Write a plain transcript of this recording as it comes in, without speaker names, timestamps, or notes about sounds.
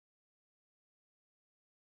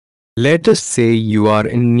Let us say you are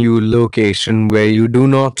in a new location where you do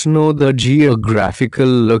not know the geographical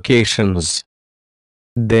locations.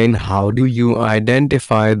 Then how do you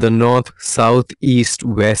identify the north, south, east,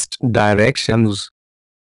 west directions?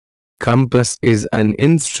 Compass is an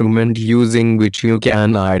instrument using which you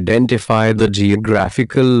can identify the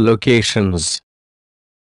geographical locations.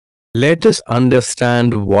 Let us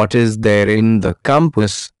understand what is there in the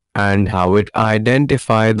compass and how it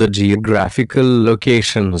identifies the geographical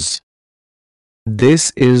locations.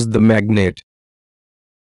 This is the magnet.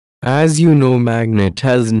 As you know, magnet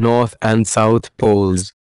has north and south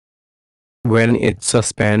poles. When it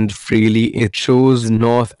suspends freely, it shows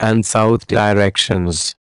north and south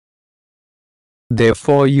directions.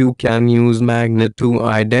 Therefore, you can use magnet to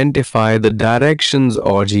identify the directions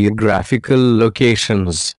or geographical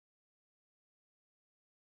locations.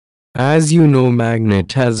 As you know,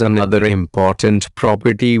 magnet has another important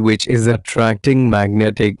property, which is attracting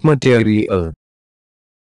magnetic material.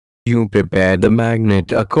 You prepare the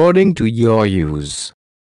magnet according to your use.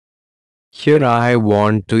 Here I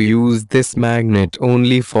want to use this magnet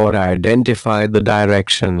only for identify the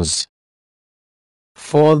directions.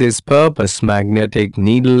 For this purpose, magnetic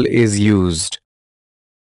needle is used.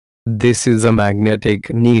 This is a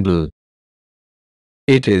magnetic needle.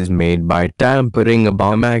 It is made by tampering a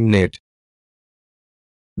bar magnet.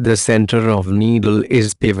 The center of needle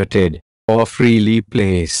is pivoted or freely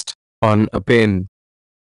placed on a pin.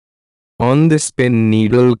 On this pin,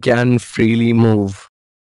 needle can freely move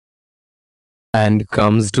and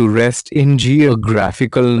comes to rest in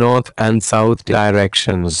geographical north and south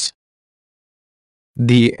directions.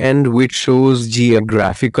 The end which shows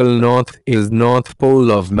geographical north is north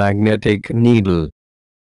pole of magnetic needle.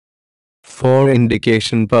 For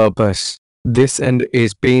indication purpose, this end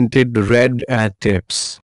is painted red at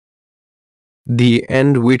tips. The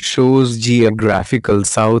end which shows geographical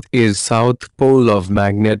south is south pole of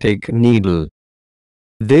magnetic needle.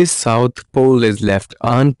 This south pole is left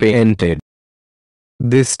unpainted.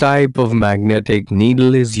 This type of magnetic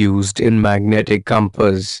needle is used in magnetic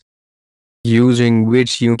compass, using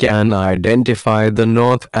which you can identify the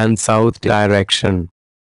north and south direction.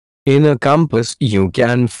 In a compass, you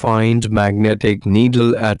can find magnetic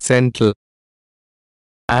needle at center,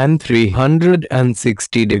 and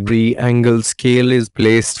 360-degree angle scale is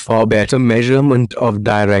placed for better measurement of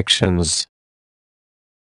directions.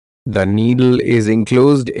 The needle is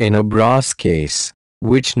enclosed in a brass case,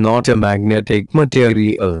 which not a magnetic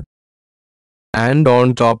material, and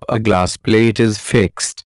on top a glass plate is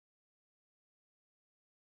fixed.